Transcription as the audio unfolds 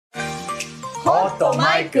Hotto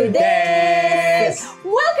Maiku desu.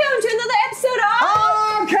 Welcome to another episode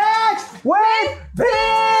of Catch with Pim!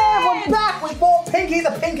 We're back with more PiNKII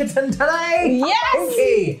the Pinkerton today. Yes!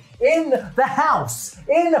 PiNKII in the house,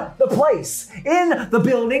 in the place, in the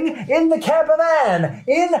building, in the camper van,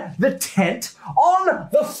 in the tent, on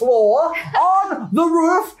the floor, on the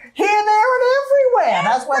roof, here, there, and everywhere.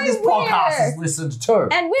 That's where this podcast is listened to.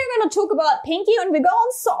 And we're going to talk about PiNKII, and we're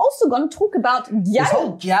also going to talk about Gyaru. This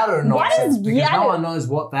whole Gyaru nonsense, because Gyaru? no one knows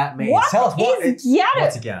what that means. What Tell us is Gyaru?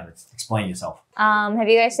 What's a Gyaru? Explain yourself. Have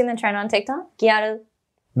you guys seen the trend on TikTok? Gyaru.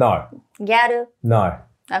 No. Gyaru. No.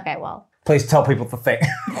 Okay, well. Please tell people the thing.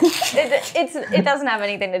 It doesn't have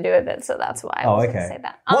anything to do with it, so that's why I was going to say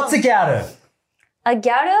that. What's a Gyaru? A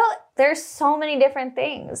Gyaru, there's so many different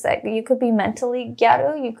things. That you could be mentally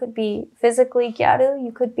Gyaru, you could be physically Gyaru,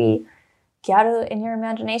 you could be Gyaru in your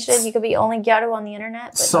imagination, you could be only Gyaru on the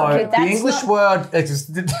internet. So the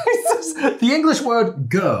English word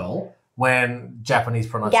girl, when Japanese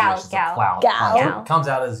pronunciation is cloud, comes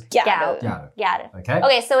out as Gyaru. Okay.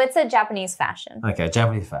 Okay, so it's a Japanese fashion. Okay,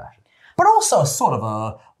 Japanese fashion. But also sort of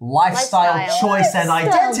a lifestyle choice and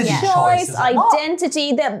identity choice.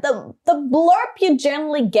 Identity. The blurb you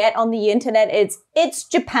generally get on the internet is, it's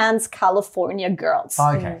Japan's California girls.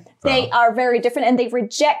 Okay. They are very different, and they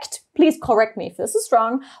reject, please correct me if this is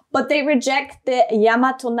wrong, but they reject the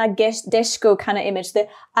Yamato Nadeshiko kind of image, the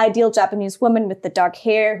ideal Japanese woman with the dark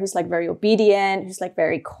hair, who's like very obedient, who's like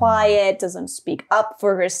very quiet, doesn't speak up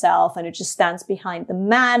for herself, and who just stands behind the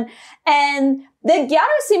man. And the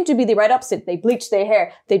Gyaru seem to be the right opposite. They bleach their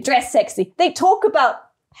hair, they dress sexy, they talk about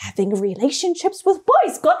having relationships with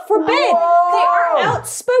boys, God forbid. Whoa. They are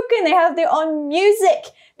outspoken, they have their own music,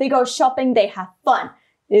 they go shopping, they have fun.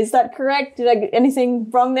 Is that correct? Did I get anything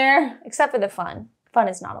wrong there? Except for the fun. Fun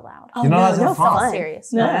is not allowed. Oh, You're not no fun. fun.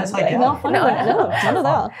 Serious. No, that's like no Gyaru. fun. No, None of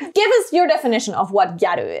that. Give us your definition of what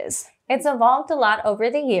Gyaru is. It's evolved a lot over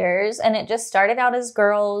the years, and it just started out as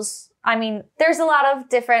girls. I mean, there's a lot of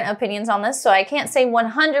different opinions on this, so I can't say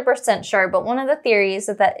 100% sure, but one of the theories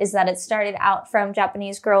is that it started out from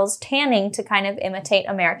Japanese girls tanning to kind of imitate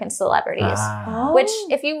American celebrities. Which,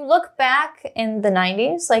 if you look back in the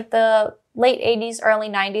 90s, like the late 80s, early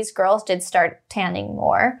 90s, girls did start tanning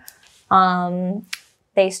more.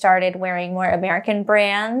 They started wearing more American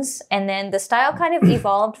brands, and then the style kind of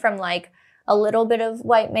evolved from like a little bit of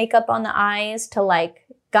white makeup on the eyes to like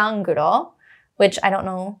ganguro, which I don't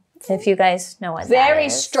know if you guys know what that is. Very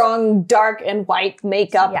strong, dark and white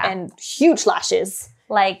makeup and huge lashes.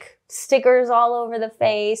 Like stickers all over the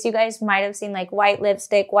face. You guys might have seen like white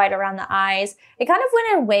lipstick, white around the eyes. It kind of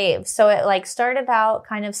went in waves. So it like started out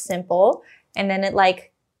kind of simple, and then it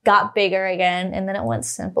like got bigger again, and then it went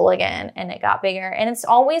simple again, and it got bigger. And it's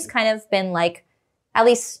always kind of been like, at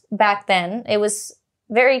least back then, it was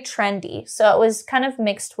very trendy. So it was kind of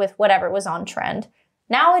mixed with whatever was on trend.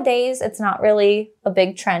 Nowadays, it's not really a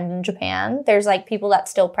big trend in Japan. There's like people that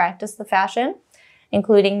still practice the fashion,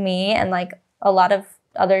 including me and like a lot of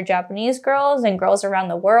other Japanese girls and girls around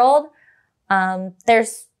the world.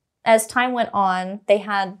 As time went on, they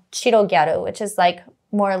had Shiro Gyaru, which is like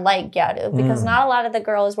more like Gyaru, because not a lot of the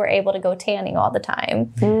girls were able to go tanning all the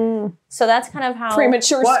time. So that's kind of how...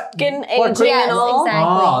 Premature skin aging yes, and all. exactly.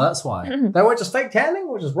 Oh, that's why. They weren't just fake tanning,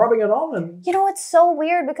 or just rubbing it on and... You know, it's so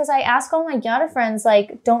weird because I ask all my Gyaru friends,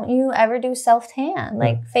 like, don't you ever do self-tan,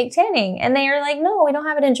 like fake tanning? And they are like, no, we don't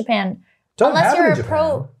have it in Japan. Unless you're a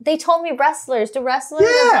pro. They told me wrestlers. Do wrestlers?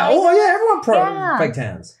 Everyone fake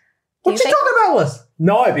tans. What you talking about, Liz?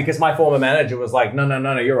 No, because my former manager was like,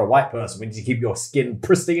 no, you're a white person. We need to keep your skin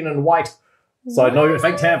pristine and white. So no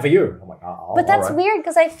fake tan for you. I'm like, oh, but that's weird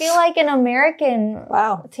because I feel like an American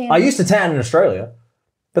tan. I used to tan in Australia,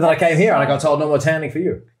 but then I came here and I got told no more tanning for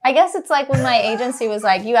you. I guess it's like when my agency was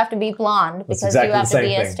like, you have to be blonde because you have to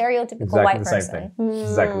be a stereotypical white person.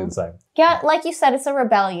 Exactly the same. Yeah, like you said, it's a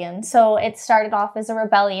rebellion. So it started off as a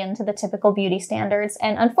rebellion to the typical beauty standards.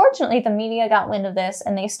 And unfortunately, the media got wind of this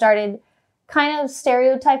and they started kind of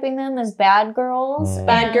stereotyping them as bad girls.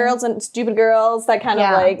 Bad girls and stupid girls, that kind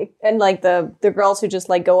of like, and like the girls who just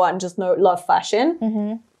like go out and just love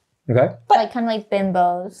fashion. Okay. But like kind of like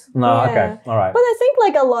bimbos. No, okay. All right. But I think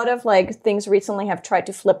like a lot of like things recently have tried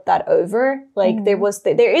to flip that over. Like this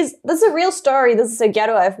is a real story. This is a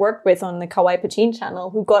Gyaru I've worked with on the Kawaii Pachin channel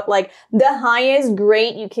who got like the highest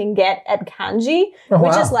grade you can get at kanji,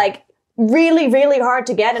 which is like really, really hard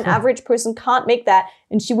to get. An average person can't make that.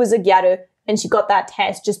 And she was a Gyaru and she got that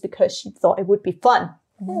test just because she thought it would be fun.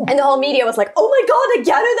 And the whole media was like, oh my god, a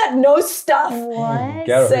Gyaru that knows stuff. What?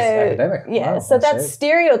 Gyaru is academic. Yeah, so that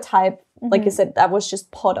stereotype, like you said, that was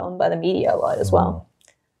just put on by the media a lot as well.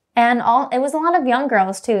 And it was a lot of young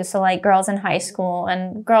girls too. So like girls in high school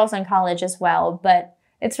and girls in college as well. But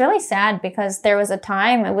it's really sad because there was a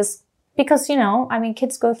time it was because,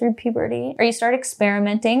 kids go through puberty or you start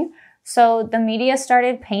experimenting. So the media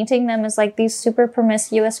started painting them as like these super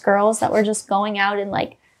promiscuous girls that were just going out and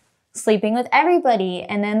like sleeping with everybody.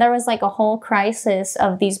 And then there was like a whole crisis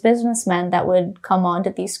of these businessmen that would come on to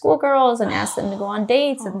these schoolgirls and ask them to go on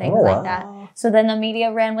dates and things like that. So then the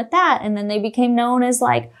media ran with that. And then they became known as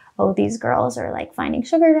like, oh, these girls are like finding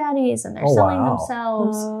sugar daddies and they're selling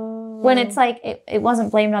themselves. When it's like, it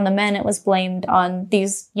wasn't blamed on the men, it was blamed on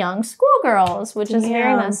these young schoolgirls, which is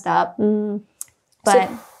very messed up. But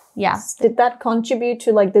did that contribute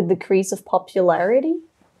to like the decrease of popularity?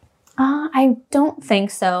 I don't think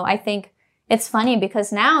so. I think it's funny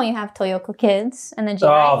because now you have Toyoko kids and the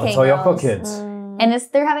Jirai the Toyoko girls, kids. And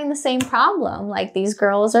they're having the same problem. Like these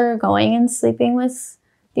girls are going and sleeping with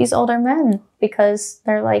these older men because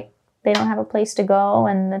they're like, they don't have a place to go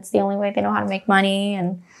and that's the only way they know how to make money.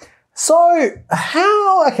 And so sorry,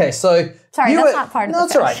 that's not part of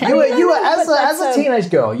that's the all right. fashion. You were as a teenage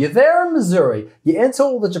girl, you're there in Missouri, you're into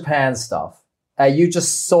all the Japan stuff. You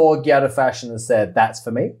just saw Gyaru fashion and said, that's for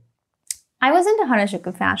me? I was into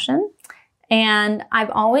Harajuku fashion and I've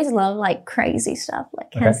always loved like crazy stuff,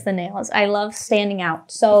 like hence the nails. I love standing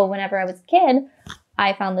out. So whenever I was a kid,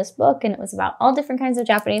 I found this book and it was about all different kinds of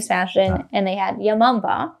Japanese fashion and they had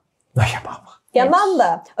Yamamba.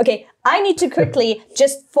 Yamamba. Okay, I need to quickly,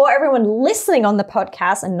 just for everyone listening on the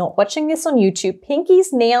podcast and not watching this on YouTube,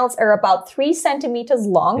 PiNKII's nails are about 3 centimeters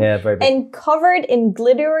long very big. and covered in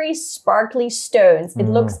glittery, sparkly stones. It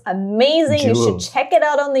looks amazing. You should check it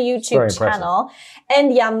out on the YouTube channel.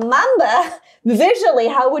 And Yamamba, visually,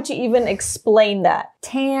 how would you even explain that?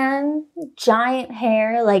 Tan, giant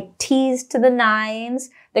hair, like teased to the nines,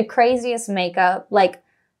 the craziest makeup, like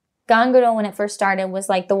Ganguro, when it first started, was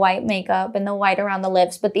like the white makeup and the white around the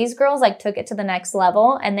lips. But these girls like took it to the next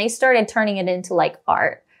level and they started turning it into like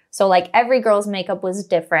art. So like every girl's makeup was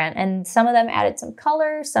different and some of them added some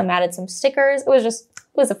color, some added some stickers. It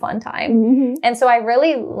was a fun time. And so I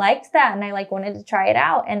really liked that and I like wanted to try it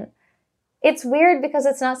out. And it's weird because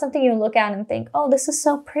it's not something you look at and think, oh, this is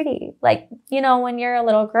so pretty. Like, when you're a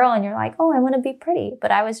little girl and you're like, oh, I want to be pretty.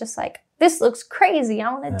 But I was just like, this looks crazy. I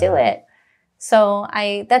want to do it. So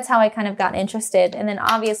that's how I kind of got interested. And then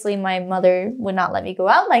obviously my mother would not let me go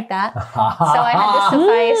out like that. So I had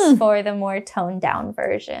to suffice for the more toned down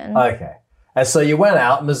version. Okay. And so you went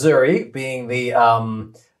out, Missouri being the,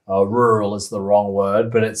 rural is the wrong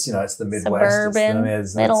word, but it's, it's the Midwest. Suburban,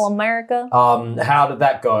 middle America. How did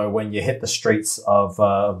that go when you hit the streets of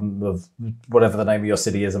whatever the name of your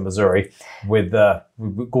city is in Missouri with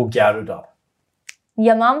called Gyaru dub?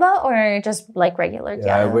 Yamamba or just like regular Gyaru?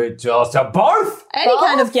 Yeah, we're just both. Any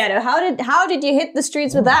kind of Gyaru. How did you hit the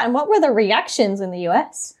streets with that? And what were the reactions in the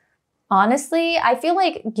US? Honestly, I feel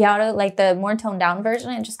like Gyaru, like the more toned down version,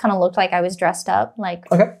 it just kind of looked like I was dressed up. Like,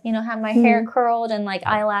 had my hair curled and like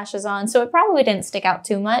eyelashes on. So it probably didn't stick out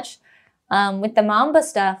too much. With the Mamba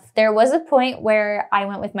stuff, there was a point where I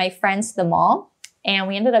went with my friends to the mall and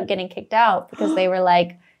we ended up getting kicked out because they were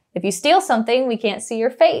like, if you steal something, we can't see your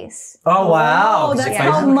face. Oh, wow. Oh, that's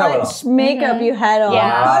how much makeup you had on.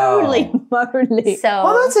 Yeah. Totally.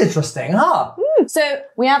 So, that's interesting, huh? So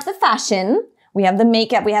we have the fashion, we have the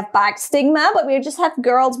makeup, we have back stigma, but we just have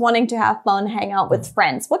girls wanting to have fun, hang out with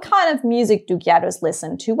friends. What kind of music do Gyarus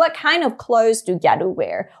listen to? What kind of clothes do Gyaru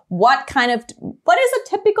wear? What is a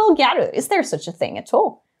typical Gyaru? Is there such a thing at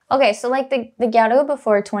all? Okay, so like the Gyaru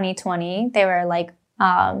before 2020, they were like,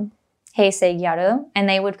 Heisei Gyaru, and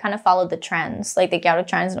they would kind of follow the trends, like the Gyaru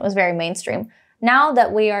trends, and it was very mainstream. Now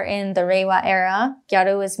that we are in the Reiwa era,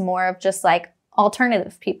 Gyaru is more of just like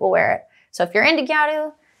alternative people wear it. So if you're into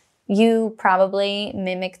Gyaru, you probably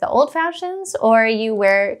mimic the old fashions or you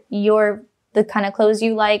wear the kind of clothes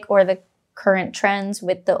you like or the current trends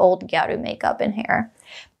with the old Gyaru makeup and hair.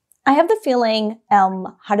 I have the feeling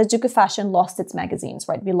Harajuku fashion lost its magazines,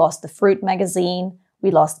 right? We lost the Fruit magazine. We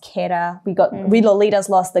lost Kera. We Lolitas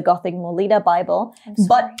lost the Gothic Lolita Bible.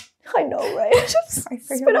 But I know, right? It's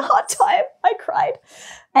been a hard time. I cried.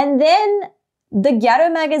 And then the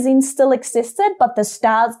Gyaru magazine still existed, but the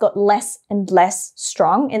styles got less and less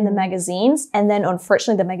strong in the magazines. And then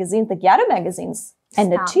unfortunately, the Gyaru magazines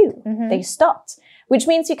ended too. They stopped. Which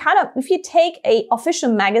means if you take a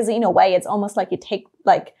official magazine away, it's almost like you take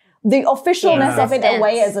like the officialness of it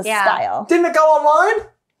away as a style. Didn't it go online?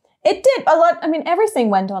 It did a lot. I mean,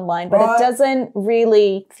 everything went online, but it doesn't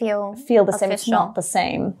really feel the same. It's not the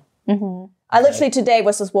same. I literally today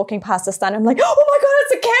was just walking past the stand. I'm like, oh my God,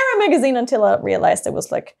 it's a Kera magazine, until I realized it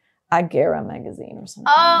was like a Gera magazine or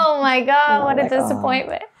something. Oh my God, what a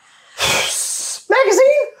disappointment.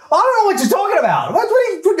 Magazine? I don't know what you're talking about. What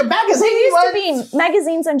are you talking magazine? There used to be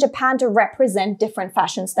magazines in Japan to represent different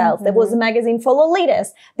fashion styles. There was a magazine for Lolitas.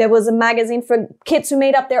 There was a magazine for kids who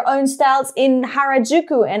made up their own styles in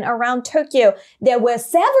Harajuku and around Tokyo. There were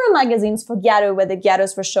several magazines for Gyaru where the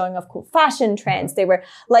Gyarus were showing off cool fashion trends. They were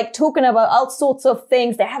like talking about all sorts of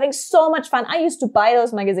things. They're having so much fun. I used to buy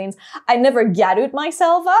those magazines. I never Gyaru'd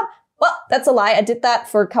myself up. Well, that's a lie. I did that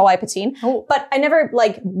for Kawaii Patin. Oh. But I never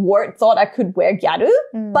thought I could wear Gyaru.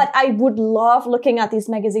 But I would love looking at these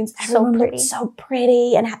magazines. Everyone looked so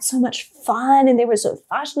pretty and had so much fun and they were so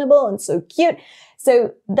fashionable and so cute.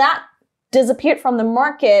 So that disappeared from the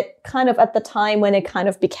market kind of at the time when it kind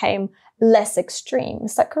of became less extreme.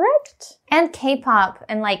 Is that correct? And K-pop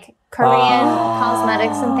and like Korean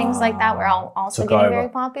cosmetics and things like that were also getting very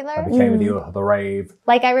popular. I became the rave.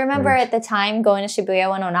 Like I remember at the time going to Shibuya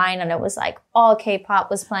 109 and it was like all K-pop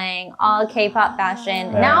was playing, all K-pop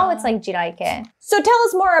fashion. Now it's like jiraike. So tell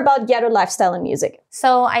us more about Gyaru lifestyle and music.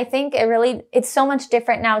 So I think it's so much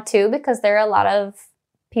different now too because there are a lot of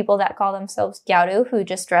people that call themselves Gyaru who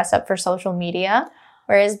just dress up for social media.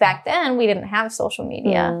 Whereas back then we didn't have social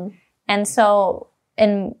media. And so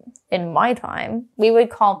in my time, we would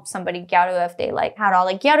call somebody Gyaru if they like had all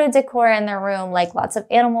like Gyaru decor in their room, like lots of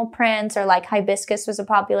animal prints or like hibiscus was a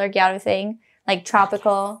popular Gyaru thing. Like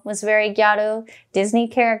tropical was very Gyaru. Disney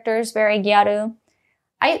characters, very Gyaru.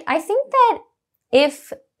 I think that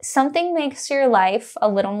if something makes your life a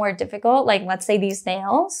little more difficult, like let's say these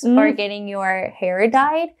nails or getting your hair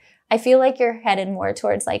dyed, I feel like you're headed more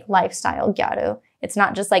towards like lifestyle Gyaru. It's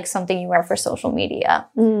not just like something you wear for social media.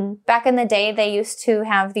 Back in the day, they used to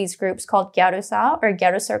have these groups called Gyarusa or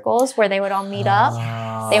Gyaru circles where they would all meet up.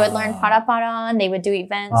 They would learn para para and they would do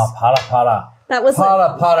events. Para para. That was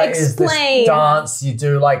para para is this dance you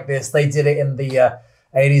do like this. They did it in the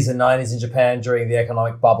 80s and 90s in Japan during the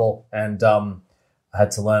economic bubble. And I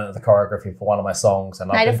had to learn the choreography for one of my songs.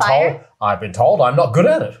 And I've been told I'm not good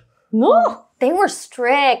at it. No. They were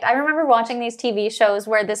strict. I remember watching these TV shows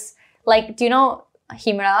where this, like, do you know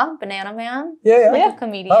Himura, Banana Man? Yeah. Like a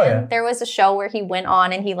comedian. Oh, yeah. There was a show where he went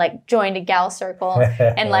on and he like joined a gal circle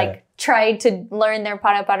and like tried to learn their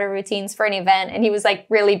para para routines for an event and he was like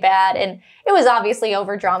really bad and it was obviously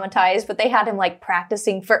over dramatized, but they had him like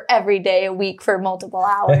practicing for every day a week for multiple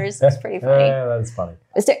hours. It's pretty funny. Yeah, that's funny.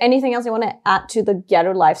 Is there anything else you want to add to the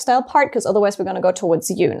Gyaru lifestyle part? Because otherwise we're going to go towards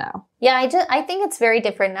you now. Yeah, I think it's very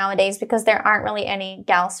different nowadays because there aren't really any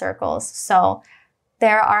gal circles. So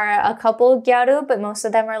there are a couple Gyaru, but most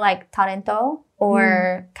of them are like talento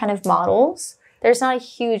or kind of models. There's not a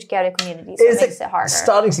huge Gyaru community, so it makes it harder.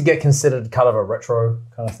 Starting to get considered kind of a retro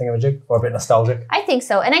kind of thingamajig or a bit nostalgic? I think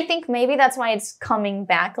so. And I think maybe that's why it's coming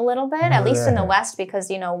back a little bit, at least in the West, because,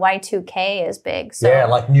 you know, Y2K is big. So, yeah,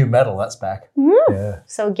 like new metal, that's back. Yeah.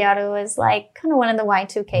 So Gyaru is like kind of one of the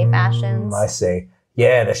Y2K fashions. I see.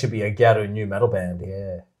 Yeah, there should be a Gyaru new metal band,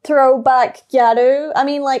 yeah. Throwback Gyaru. I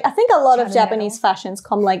mean, like, I think a lot of Japanese fashions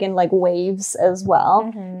come like in like waves as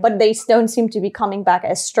well, but they don't seem to be coming back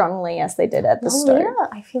as strongly as they did at the start. Lolita,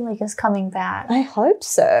 I feel like is coming back. I hope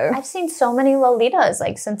so. I've seen so many Lolitas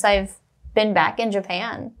like since I've been back in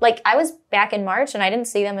Japan. Like I was back in March and I didn't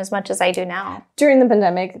see them as much as I do now. During the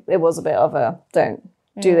pandemic, it was a bit of a don't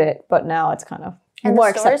do it, but now it's kind of and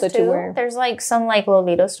more the stores accepted too, to wear. There's like some like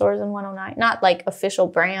Lolita stores in 109, not like official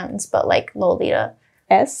brands, but like Lolita.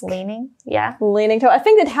 Leaning to. I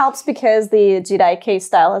think it helps because the jiraike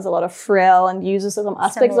style has a lot of frill and uses some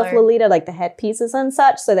aspects of Lolita, like the headpieces and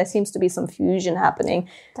such. So there seems to be some fusion happening.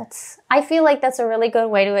 I feel like that's a really good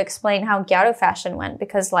way to explain how Gyaru fashion went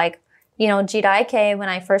because, like, you know, jiraike when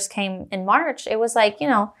I first came in March, it was like, you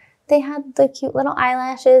know, they had the cute little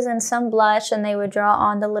eyelashes and some blush, and they would draw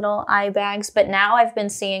on the little eye bags. But now I've been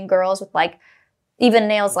seeing girls with like even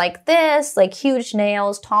nails like this, like huge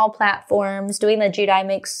nails, tall platforms, doing the jidai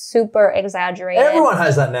makes super exaggerated. Everyone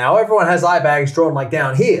has that now. Everyone has eye bags drawn like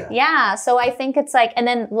down here. Yeah, so I think it's like, and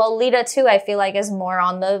then Lolita too, I feel like is more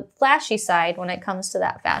on the flashy side when it comes to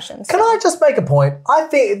that fashion. Can I just make a point? I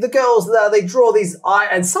think the girls, they draw these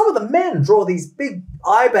and some of the men draw these big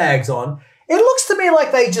eye bags on. It looks to me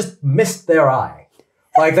like they just missed their eye.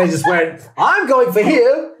 Like they just went, I'm going for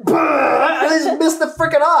here, and they just missed the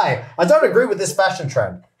freaking eye. I don't agree with this fashion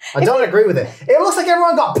trend. I don't agree with it. It looks like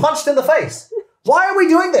everyone got punched in the face. Why are we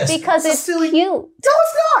doing this? Because it's cute. No,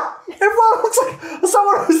 it's not. Everyone looks like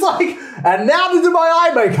someone who's like, and now to do my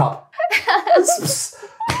eye makeup.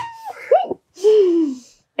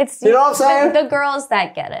 It's you know what I'm saying? The girls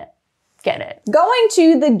that get it. get it. Going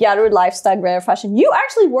to the Gyaru lifestyle Gyaru fashion, you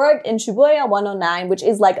actually worked in Shibuya 109, which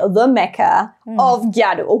is like the mecca of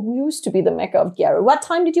Gyaru, or used to be the mecca of Gyaru. What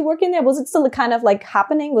time did you work in there? Was it still kind of like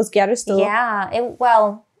happening? Was Gyaru still? Yeah,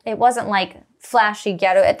 it wasn't like flashy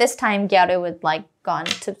Gyaru. At this time, Gyaru had like gone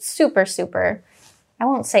to super, super, I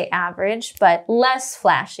won't say average, but less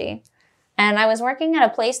flashy. And I was working at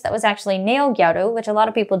a place that was actually neo Gyaru, which a lot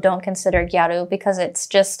of people don't consider Gyaru because it's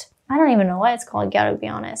just, I don't even know why it's called Gyaru, to be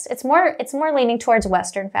honest. It's more leaning towards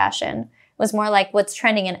Western fashion. It was more like what's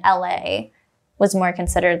trending in LA was more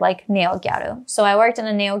considered like neo Gyaru. So I worked in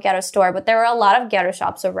a neo Gyaru store, but there were a lot of Gyaru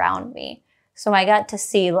shops around me. So I got to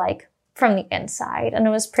see like from the inside, and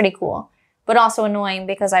it was pretty cool. But also annoying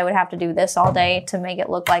because I would have to do this all day to make it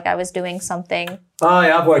look like I was doing something. Oh,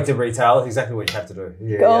 yeah, I've worked in retail. That's exactly what you have to do.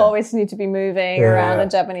 You always need to be moving around in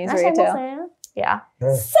Japanese retail. Yeah.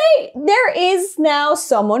 Say, there is now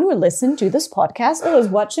someone who listened to this podcast or is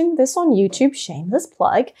watching this on YouTube, shameless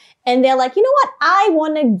plug, and they're like, you know what? I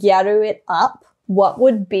want to Gyaru it up. What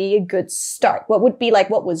would be a good start? What would be like,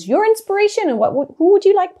 what was your inspiration, and who would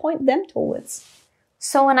you like point them towards?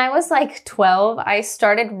 So when I was like 12, I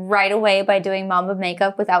started right away by doing Mamba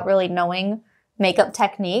makeup without really knowing makeup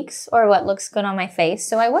techniques or what looks good on my face.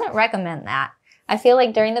 So I wouldn't recommend that. I feel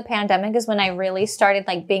like during the pandemic is when I really started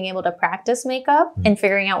like being able to practice makeup and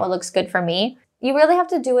figuring out what looks good for me. You really have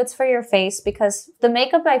to do what's for your face because the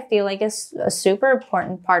makeup I feel like is a super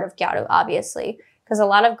important part of Gyaru, obviously. Because a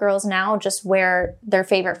lot of girls now just wear their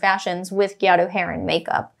favorite fashions with Gyaru hair and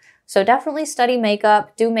makeup. So definitely study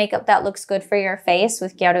makeup, do makeup that looks good for your face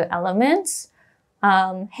with Gyaru elements.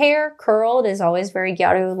 Hair curled is always very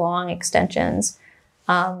Gyaru, long extensions.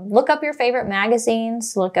 Look up your favorite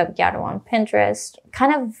magazines, look up Gyaru on Pinterest,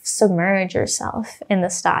 kind of submerge yourself in the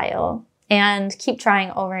style and keep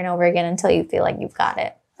trying over and over again until you feel like you've got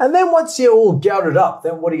it. And then once you're all Gyaru'd up,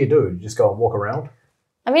 then what do? You just go and walk around?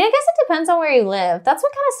 I mean, I guess it depends on where you live. That's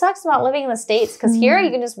what kind of sucks about living in the States, because here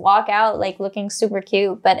you can just walk out like looking super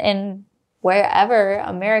cute, but in wherever,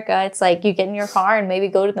 America, it's like you get in your car and maybe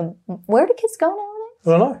go to the... Where do kids go nowadays? I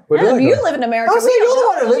don't know. Where do they You go? live in America. Oh, so you're the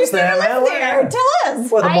one who lives there, man. There. Tell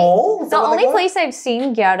us. What, the mall? The only place I've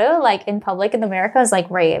seen Gyaru, like in public in America, is like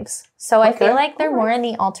raves. So I feel like they're more in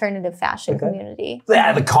the alternative fashion community.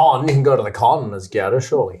 Yeah, the con. You can go to the con as Gyaru,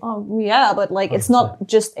 surely. Oh, yeah, but like it's not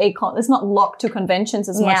just a con. It's not locked to conventions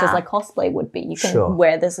as much as like cosplay would be. You can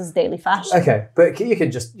wear this as daily fashion. Okay, but you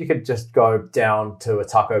could just go down to a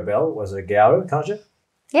Taco Bell as a Gyaru, can't you?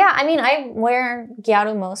 Yeah, I mean, I wear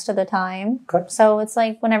Gyaru most of the time. Okay. So it's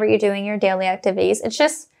like whenever you're doing your daily activities, it's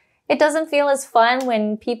just, it doesn't feel as fun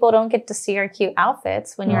when people don't get to see your cute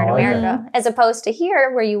outfits when you're in America. As opposed to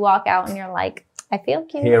here where you walk out and you're like, I feel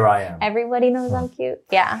cute. Here I am. Everybody knows I'm cute.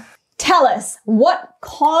 Yeah. Tell us, what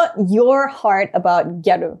caught your heart about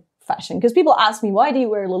Gyaru fashion? Because people ask me, why do you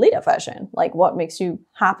wear Lolita fashion? Like, what makes you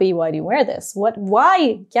happy? Why do you wear this?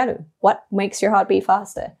 Why Gyaru? What makes your heart beat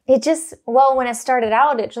faster? It just, well, when it started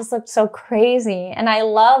out, it just looked so crazy. And I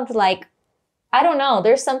loved, like, I don't know,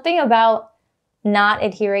 there's something about not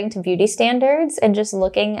adhering to beauty standards and just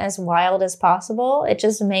looking as wild as possible. It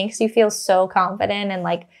just makes you feel so confident and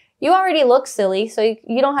like, you already look silly, so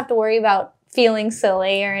you don't have to worry about feeling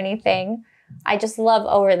silly or anything. I just love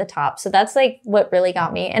over the top. So that's like what really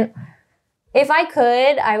got me. And if I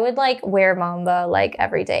could, I would like wear Mamba like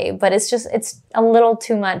every day, but it's a little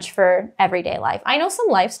too much for everyday life. I know some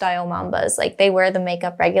lifestyle Mambas, like they wear the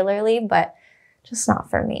makeup regularly, but just not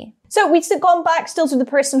for me. So we've gone back still to the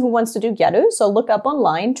person who wants to do Gyaru. So look up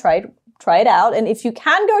online, try it out. And if you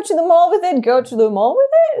can go to the mall with it, go to the mall with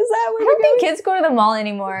it. Is that what I don't think kids go to the mall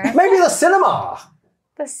anymore. Maybe the cinema.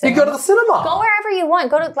 You go to the cinema. Go wherever you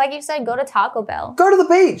want. Go to, like you said, go to Taco Bell. Go to the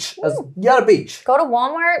beach. Gyaru Beach. Go to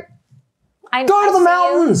Walmart. Go to the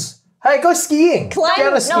mountains. Hey, go skiing. No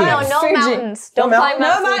mountains. Don't climb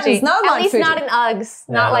Mount Fuji. At least not in Uggs.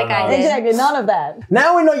 Not like I did. Exactly, none of that.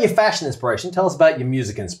 Now we know your fashion inspiration. Tell us about your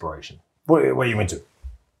music inspiration. What are you into?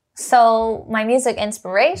 So my music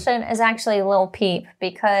inspiration is actually Lil Peep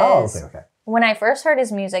because when I first heard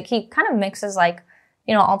his music, he kind of mixes like,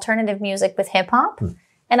 alternative music with hip hop.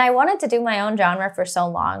 And I wanted to do my own genre for so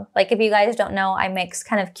long. Like if you guys don't know, I mix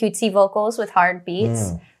kind of cutesy vocals with hard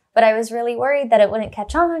beats. But I was really worried that it wouldn't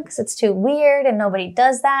catch on because it's too weird and nobody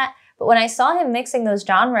does that. But when I saw him mixing those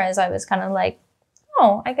genres, I was kind of like,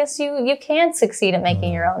 oh, I guess you can succeed at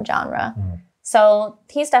making your own genre. So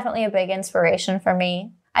he's definitely a big inspiration for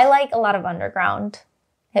me. I like a lot of underground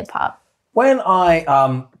hip hop. When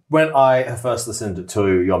I first listened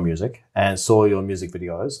to your music and saw your music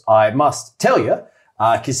videos, I must tell you,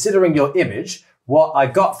 considering your image, what I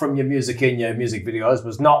got from your music in your music videos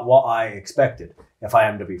was not what I expected, if I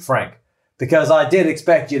am to be frank. because I did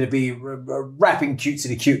expect you to be rapping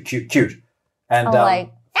cutesy cute. And that's...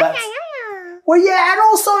 Well, yeah, and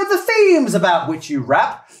also the themes about which you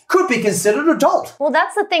rap could be considered adult. Well,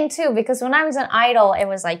 that's the thing, too, because when I was an idol, it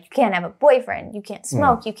was like, you can't have a boyfriend, you can't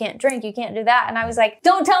smoke, you can't drink, you can't do that. And I was like,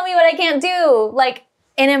 don't tell me what I can't do. Like,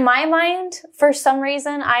 and in my mind, for some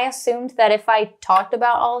reason, I assumed that if I talked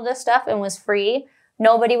about all of this stuff and was free,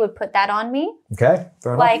 nobody would put that on me. Okay,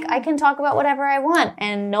 fair enough. Like, I can talk about whatever I want,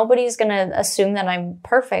 and nobody's going to assume that I'm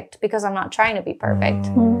perfect because I'm not trying to be perfect.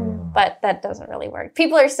 But that doesn't really work.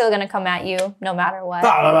 People are still going to come at you no matter what. No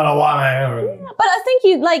matter what. But I think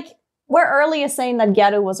you, like, we're earlier saying that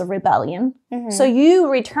Gyaru was a rebellion. So you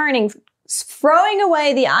returning, throwing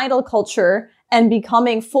away the idol culture and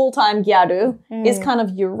becoming full-time Gyaru is kind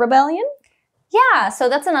of your rebellion? Yeah, so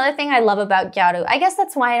that's another thing I love about Gyaru. I guess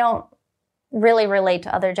that's why I don't really relate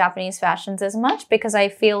to other Japanese fashions as much, because I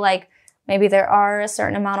feel like maybe there are a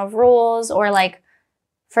certain amount of rules, or like,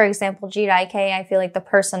 for example, Jiraike, I feel like the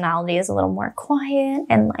personality is a little more quiet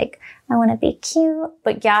and like, I want to be cute.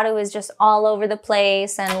 But Gyaru is just all over the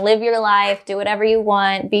place and live your life, do whatever you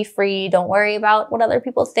want, be free, don't worry about what other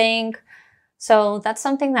people think. So that's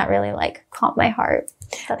something that really like caught my heart.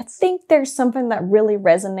 I think there's something that really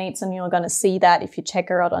resonates, and you're going to see that if you check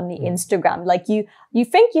her out on the Instagram. Like you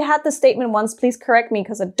think you had the statement once, please correct me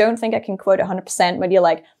because I don't think I can quote 100%, but you're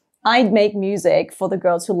like, I make music for the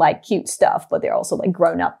girls who like cute stuff, but they're also like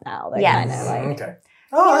grown up now. They're kind of like... Okay.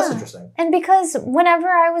 Oh, that's interesting. And because whenever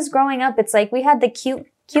I was growing up, it's like we had the cute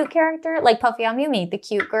character, like Puffy Amumi, the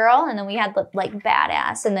cute girl, and then we had the like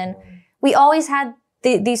badass, and then we always had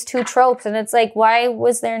these two tropes, and it's like, why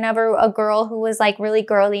was there never a girl who was like really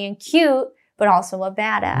girly and cute, but also a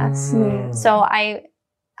badass? So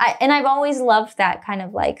I've always loved that kind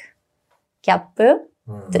of like gyapu.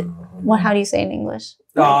 How do you say in English?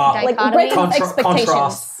 Like breaking of expectations.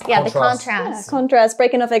 Contrast. Yeah, the contrast. Yeah, contrast,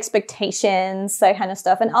 breaking of expectations, that kind of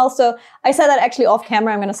stuff. And also, I said that actually off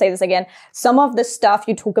camera, I'm going to say this again. Some of the stuff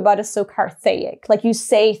you talk about is so archaic. Like you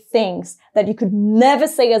say things that you could never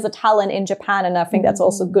say as a talent in Japan. And I think that's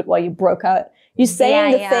also good why you broke out. You're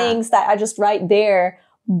saying the things that are just right there,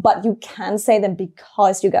 but you can say them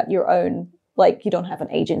because you got your own, like you don't have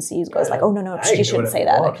an agency who goes like, oh, no, you shouldn't say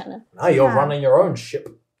that. Kind of. Now you're running your own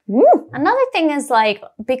ship. Another thing is like,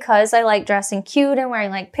 because I like dressing cute and wearing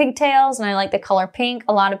like pigtails and I like the color pink,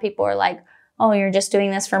 a lot of people are like, oh, you're just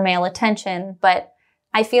doing this for male attention. But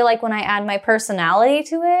I feel like when I add my personality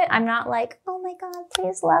to it, I'm not like, oh my God,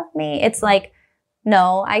 please love me. It's like,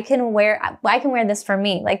 no, I can wear this for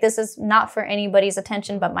me. Like, this is not for anybody's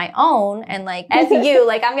attention but my own. And like, F you,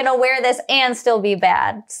 like, I'm going to wear this and still be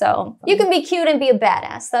bad. So you can be cute and be a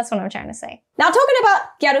badass. That's what I'm trying to say. Now, talking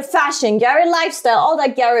about Gyaru fashion, Gyaru lifestyle, all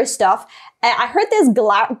that Gyaru stuff, I heard there's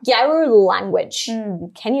Gyaru language.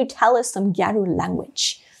 Can you tell us some Gyaru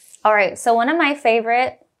language? All right. So one of my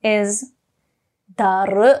favorite is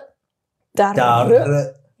daru.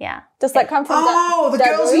 Daru. Yeah. Does that come from the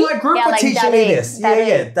girls in my group were teaching me this.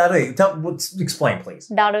 Darui. Darui. Explain, please.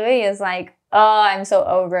 Darui is like, oh, I'm so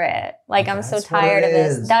over it. Like, I'm so tired of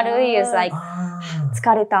this. Darui is like,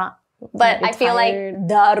 tsukareta. But I feel like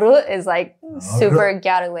daru is like super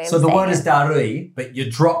Gyaru way of So the saying word is it. darui, but you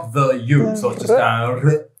drop the U, so it's just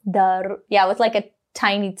daru. Daru. Yeah, with like a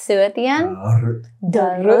tiny tsu at the end. Daru.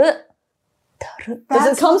 Daru.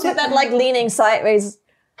 Does it comes with that like leaning sideways?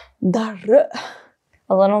 Daru.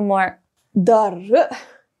 A little more. Daru.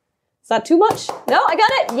 Is that too much? No, I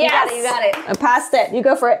got it. Yes. You got it. I passed it. You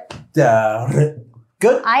go for it. Daru.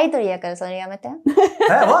 Good. アイドルやからそれやめて。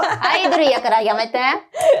 What? アイドルやからやめて。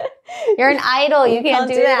You're an idol. You can't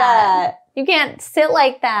do that. You can't sit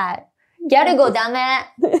like that. Gyarugo ダ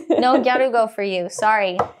メ. No Gyarugo for you.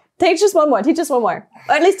 Sorry. Teach us one more. Teach us one more.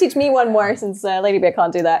 Or at least teach me one more since Lady Bear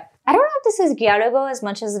can't do that. I don't know if this is Gyarugo as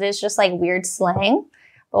much as it is just like weird slang.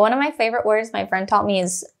 But one of my favorite words my friend taught me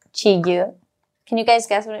is chigyu. Can you guys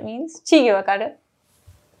guess what it means? Chigyu, wakaru?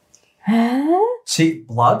 Chi?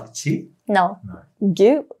 Blood? Chi? No.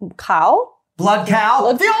 Cow? Blood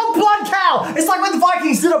cow? The old blood cow! It's like when the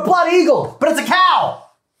Vikings did a blood eagle, but it's a cow!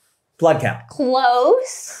 Blood cow.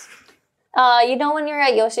 Close. You know when you're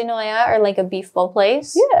at Yoshinoya or like a beef bowl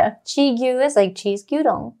place? Yeah. Chigyu is like cheese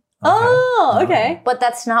gyudon. Oh, okay. But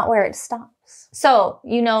that's not where it stops. So,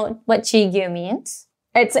 you know what chigyu means?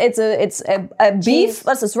 It's a beef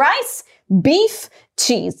versus rice, beef,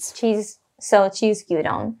 cheese. Cheese. So cheese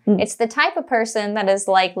gyudon. It's the type of person that is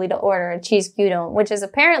likely to order a cheese gyudon, which is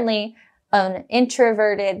apparently an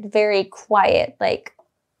introverted, very quiet, like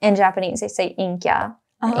in Japanese they say inkya.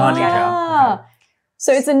 Ah.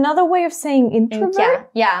 So it's another way of saying introvert?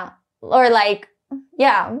 Yeah. Or like,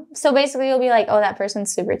 yeah. So basically you'll be like, oh, that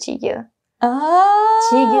person's super chigyu. Oh.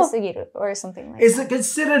 Chigi-sugiru or something like Is it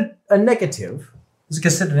considered a negative? Is it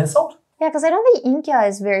considered an insult? Yeah, because I don't think inkya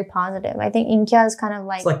is very positive. I think inkya is kind of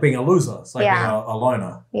like... It's like being a loser. It's like Yeah. being a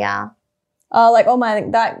loner. Yeah. Like, oh my,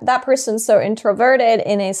 that person's so introverted.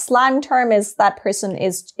 In a slang term, is that person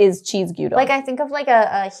is cheeseguro. Like, I think of like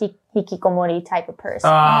a hikikomori type of person.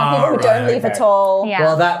 People who don't leave at all. Yeah.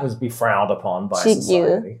 Well, that would be frowned upon by Chigyu.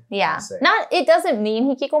 society. Yeah. I see. It doesn't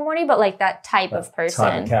mean hikikomori, but like that type of person.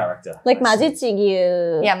 Type of character. Like I see.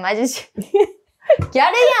 Majitsugi. Yeah, maji.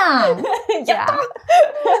 Gyaru! Yeah.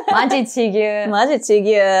 Maji-chigyu.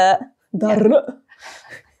 Majitsugi. Daru.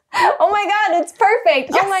 Oh my god, it's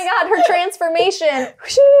perfect. Oh my god, her transformation.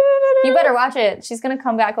 You better watch it. She's gonna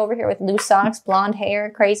come back over here with loose socks, blonde hair,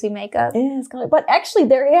 crazy makeup. Yeah, it's kind of, but actually,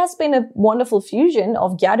 there has been a wonderful fusion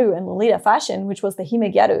of Gyaru and Lolita fashion, which was the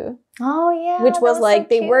Hime Gyaru. Oh yeah. Which that was like, so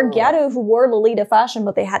they were cute. Gyaru who wore Lolita fashion,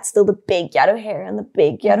 but they had still the big Gyaru hair and the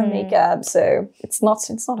big Gyaru makeup. So it's not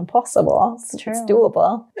impossible. It's true.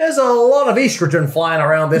 doable. There's a lot of estrogen flying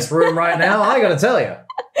around this room right now, I gotta tell you.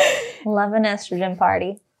 Love an estrogen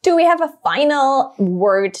party. Do we have a final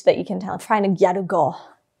word that you can tell? Final Gyaru go.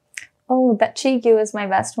 Oh, that Chigyu is my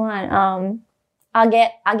best one.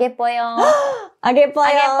 Agepoyo.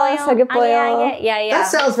 Agepoyo. Yeah. That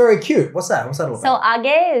sounds very cute. What's that? What's that all So about?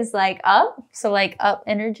 age is like up. So like up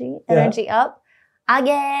energy up.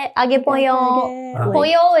 Agepoyo.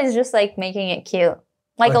 Poyo is just like making it cute.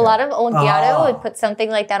 Like a Okay. lot of old Gyaru Ah. would put something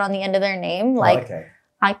like that on the end of their name. Oh, Like okay.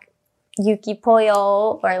 Yuki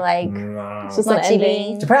Poyo or like It's just an Mochi-rin.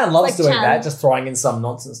 ending. Japan loves Like doing Chan. that, just throwing in some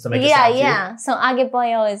nonsense to make it Yeah, sound cute. yeah. So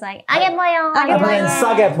agepoyo is like agepoyo. And then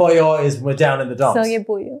sagepoyo is we're down in the dumps.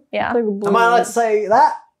 Sogepoyo. Yeah. Am I allowed to say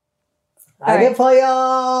that? right.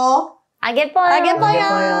 Agepoyo.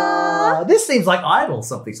 Agepoyo. This seems like idol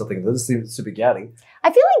something. This seems super gaudy.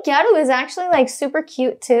 I feel like Gyaru is actually like super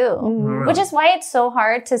cute too. Mm. Which is why it's so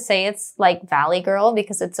hard to say it's like Valley Girl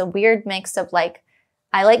because it's a weird mix of like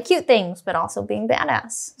I like cute things but also being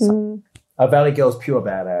badass. Mm. Are Valley Girls pure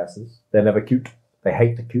badasses? They're never cute. They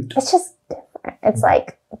hate the cute. It's just different. It's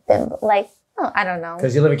like I don't know.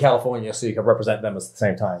 Because you live in California, so you can represent them at the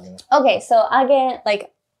same time. You know? Okay, so age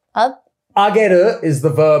like up. Ageru is the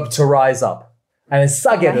verb to rise up. And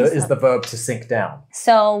sageru Rise is up. the verb to sink down.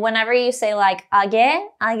 So whenever you say like age,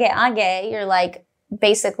 you're like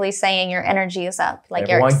basically saying your energy is up. Like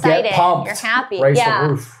Everyone you're excited, get pumped. you're happy. Raise yeah. the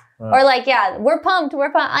roof. Or like, yeah, we're pumped. Age.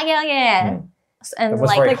 And It was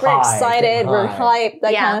like, very Like we're high, excited, we're high. hyped,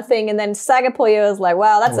 that Yeah. kind of thing. And then Sagapoyo is like,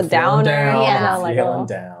 wow, that's a We're feeling downer. down, Yeah. And I'm like, feeling oh.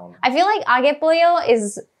 down. I feel like agepoyo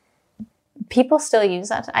is, people still use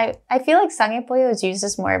that. I feel like sangepoyo is used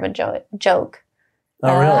as more of a joke.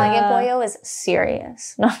 Oh, really? Agepoyo is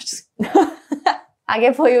serious. No, just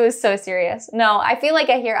agepoyo is so serious. No, I feel like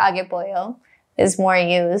I hear agepoyo is more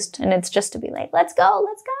used, and it's just to be like, let's go.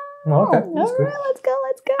 Oh, okay. That's All good. right, let's go.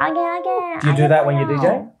 Age. Do you do that when you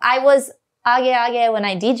DJ? I was age when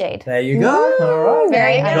I DJ'd. There you go. All right.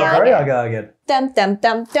 Very You got age. very age. Dum, dum,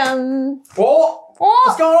 dum, dum. Oh,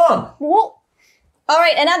 what's Oh, going on? whoa. All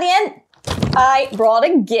right, and at the end, I brought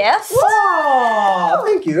a gift. Oh,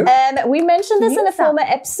 thank you. We mentioned this in a Lisa. former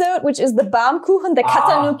episode, which is the Baumkuchen, the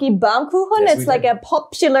Katanuki Baumkuchen. Yes, It's we like did. a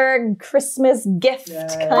popular Christmas gift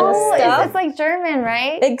kind of Oh, stuff. it's like German,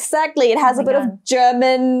 right? Exactly. It has Oh a my bit God. of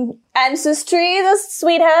German ancestry, this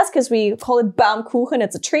sweet has, because we call it Baumkuchen.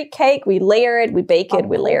 It's a treat cake. We layer it, we bake it,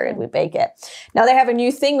 we layer it, we bake it. Now they have a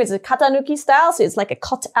new thing, which is a katanuki style. So it's like a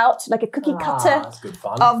cut out, like a cookie cutter That's good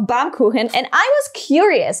fun. of Baumkuchen. And I was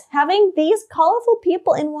curious, having these colorful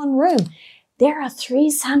people in one room, there are 3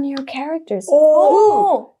 Sanyo characters.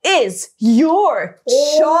 Oh. Who is your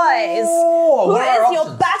choice? Oh, Who what are our is your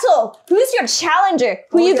options? battle? Who's your challenger?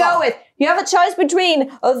 Who Oh, you yeah. go with? You have a choice between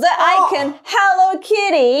the icon Hello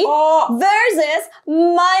Kitty Oh. versus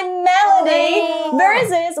My Melody Oh.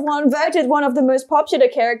 versus one voted one of the most popular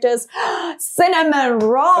characters, Cinnamon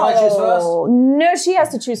Roll. Can I choose first? No, she has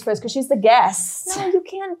to choose first because she's the guest. No, you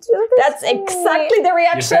can't do this. That's to me. exactly the You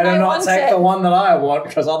reaction better I not wanted. take the one that I want,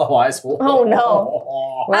 because otherwise... Oh,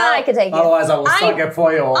 no. I could take it. Otherwise I will suck it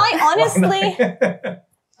for you.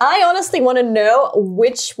 I honestly want to know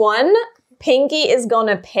which one PiNKII is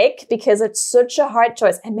gonna pick because it's such a hard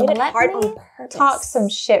choice. I made it Let hard me on purpose. Talk some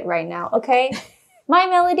shit right now, okay? My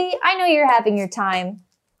Melody, I know you're having your time.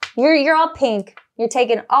 You're all pink. You're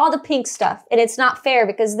taking all the pink stuff, and it's not fair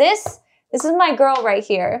because this is my girl right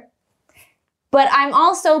here. But I'm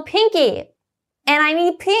also PiNKII, and I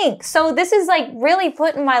need pink. So this is like really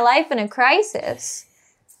putting my life in a crisis.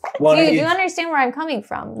 Why Do don't you understand where I'm coming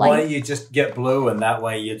from? why Like, don't you just get blue, and that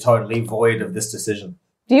way you're totally void of this decision?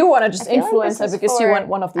 Do you want to just I feel like influence her this is because you for- want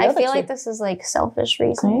one of the I other feel two? like this is like selfish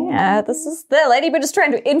reasoning. Yeah, this is the lady, but just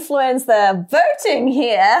trying to influence the voting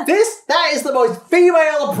here. That is the most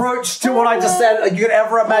female approach to what I just said you could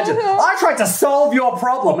ever imagine. I tried to solve your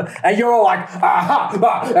problem, and you're all like, you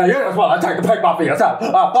just want to take the pig off yourself.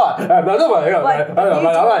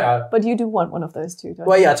 But you do want one of those two, don't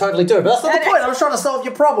Well, yeah, I totally do. But that's not the point. I was trying to solve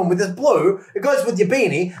your problem with this blue. It goes with your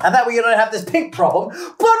beanie, and that way you don't have this pink problem.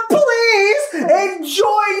 But please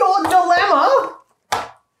enjoy your dilemma.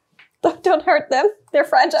 Don't hurt them. They're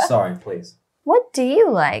fragile. Sorry, please. What do you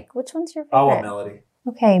like? Which one's your favorite? I want Melody.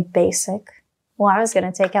 Okay, basic. Well, I was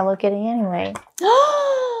going to take Hello Kitty anyway.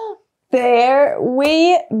 There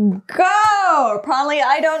we go. Apparently,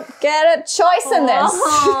 I don't get a choice in this.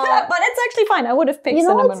 But it's actually fine. I would have picked You know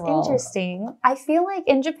cinnamon what's roll. interesting? I feel like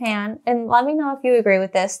in Japan, and let me know if you agree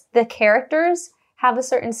with this, the characters have a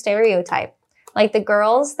certain stereotype. Like the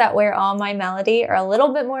girls that wear All My Melody are a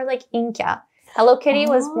little bit more like PiNKII. Hello Kitty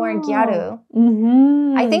was more Gyaru.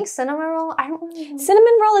 Mm-hmm. I think cinnamon roll, I don't really know.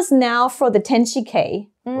 Cinnamon roll is now for the tenchi-kei.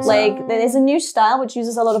 Like, there's a new style which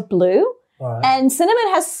uses a lot of blue. All right. And cinnamon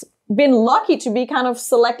has been lucky to be kind of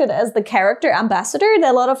selected as the character ambassador. There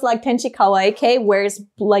are a lot of like tenchi kawaii kei wears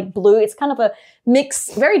like blue. It's kind of a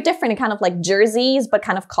mix, very different, kind of like jerseys, but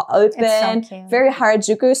kind of open, It's so cute. very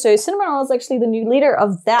Harajuku. So cinnamon roll is actually the new leader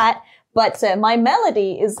of that. But My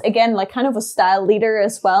Melody is again like kind of a style leader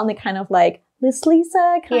as well. And they kind of like Miss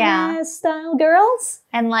Lisa kind of style girls.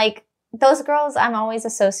 And like those girls, I'm always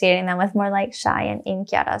associating them with more like shy and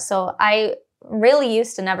inkyara. So I really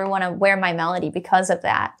used to never want to wear My Melody because of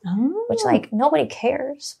that, which like nobody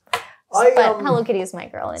cares. But Hello Kitty is my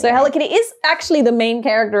girl. Anyway. So Hello Kitty is actually the main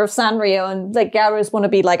character of Sanrio, and like Gyarus want to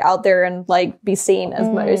be like out there and like be seen as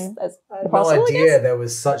most as I had possible. no I idea guess. there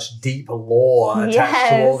was such deep lore attached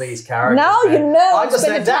to all these characters. Now you man. know I it's just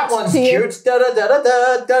been said that attached one's to you. cute. Da, da, da, da,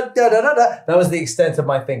 da, da, da, da, da, da. That was the extent of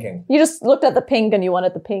my thinking. You just looked at the pink and you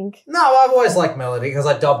wanted the pink. No, I've always liked Melody because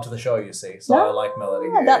I dubbed the show. You see, so I like Melody.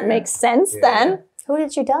 Oh, that makes sense then. Who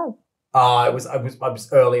did you dub? I was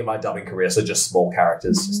early in my dubbing career, so just small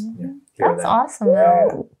characters. Just, here and That's there. awesome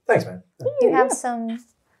though. Thanks, man. You have some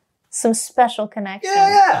special connection.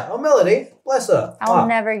 Yeah. Oh, Melody, bless her. I'll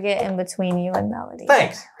never get in between you and Melody.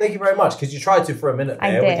 Thanks. Thank you very much. Because you tried to for a minute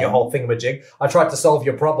I there with did. your whole thingamajig. I tried to solve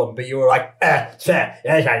your problem, but you were like, that's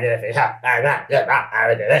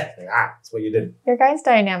what you did. Your guys'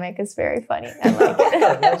 dynamic is very funny. I like it.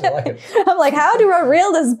 I'm glad you like it. I'm like, how do I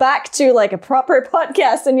reel this back to like a proper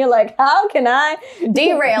podcast? And you're like, how can I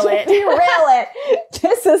Derail it. Derail it.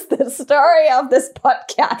 This is the story of this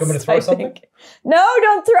podcast. Do you want me to throw I something? think. No,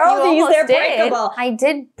 don't throw You these. almost They're did. breakable. I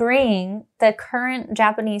did bring the current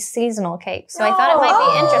Japanese seasonal cake, so I thought it might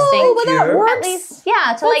be interesting. Oh, but that Cute. works. At least, yeah, to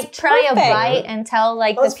That's like try a perfect. bite and tell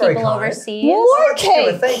like That's the very people kind. overseas. More Oh, that's good.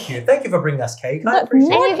 cake. Thank you. Thank you for bringing us cake. I Look, appreciate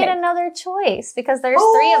more And it. you cake. get another choice because there's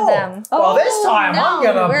 3 of them. Well, this time I'm no,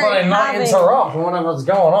 going to we're play not having- interrupt whatever's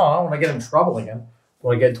going on. I want to get in trouble again. I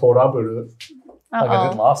want to get tore up with it like I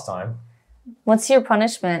did Uh-oh. last time. What's your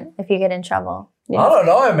punishment if you get in trouble? Yeah. I don't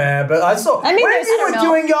know, man, but I saw I mean, when there's- you I were don't know.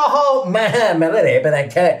 doing your whole melody, but then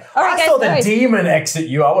cake. All right, I saw guys, the demon exit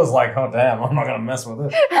you. I was like, oh damn, I'm not gonna mess with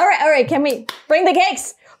it. All right. Can we bring the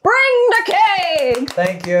cakes? Bring the cake!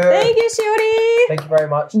 Thank you. Thank you, Shuri. Thank you very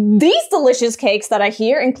much. These delicious cakes that are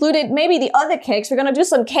here included maybe the other cakes. We're gonna do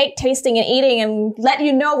some cake tasting and eating and let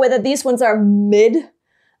you know whether these ones are mid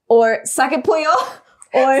or sakepoyo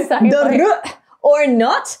or Sakepoyo. daru or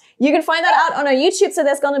not. You can find that out on our YouTube. So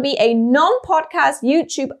there's going to be a non-podcast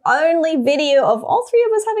YouTube only video of all 3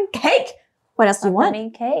 of us having cake. What else do you want?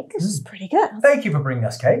 Funny cake. This is pretty good. Thank you for bringing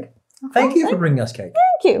us cake. Thank you for bringing us cake.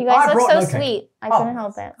 Thank You you. guys I look brought so no cake. sweet. I Oh. couldn't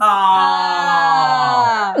help it.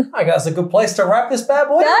 Ah. I guess that's a good place to wrap this bad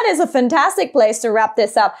boy. That is a fantastic place to wrap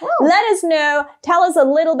this up. Let us know. Tell us a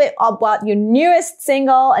little bit about your newest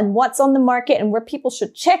single and what's on the market and where people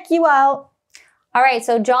should check you out. All right,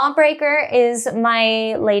 so Jawbreaker is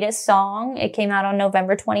my latest song. It came out on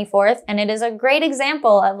November 24th, and it is a great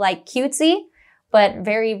example of like cutesy, but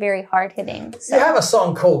very, very hard hitting. So You have a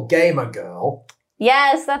song called Gamer Girl.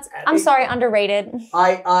 yes, I'm sorry, underrated.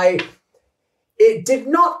 It did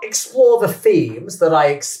not explore the themes that I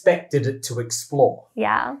expected it to explore.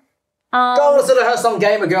 Yeah. Go listen to her song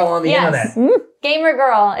Gamer Girl on the yes. internet. Gamer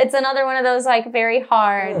Girl. It's another one of those like very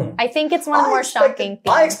hard. I think it's one of the more shocking things.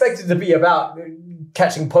 I expected it to be about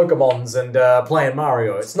catching Pokemons and playing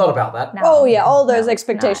Mario. It's not about that. No. Oh yeah, all those No,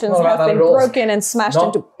 expectations not about have that been at all. broken and smashed Not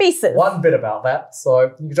into pieces. One bit about that. So you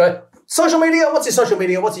can try social media. What's your social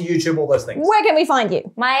media? What's your YouTube? All those things. Where can we find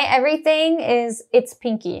you? My everything is, it's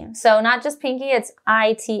PiNKII. So not just PiNKII, it's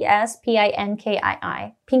ITS,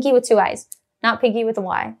 PiNKII. PiNKII with 2 I's. not PiNKII with a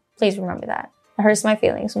Y. Please remember that. It hurts my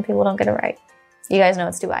feelings when people don't get it right. You guys know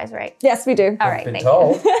it's 2 I's, right? Yes, we do. All right, Been thank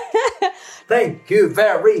told. you. Thank you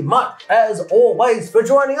very much, as always, for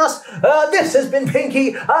joining us. This has been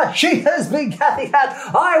PiNKII. She has been Kathy Cat.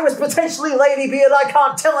 I was potentially Lady Beard. I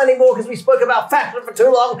can't tell anymore because we spoke about fashion for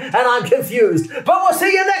too long and I'm confused. But we'll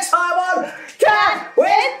see you next time on Cat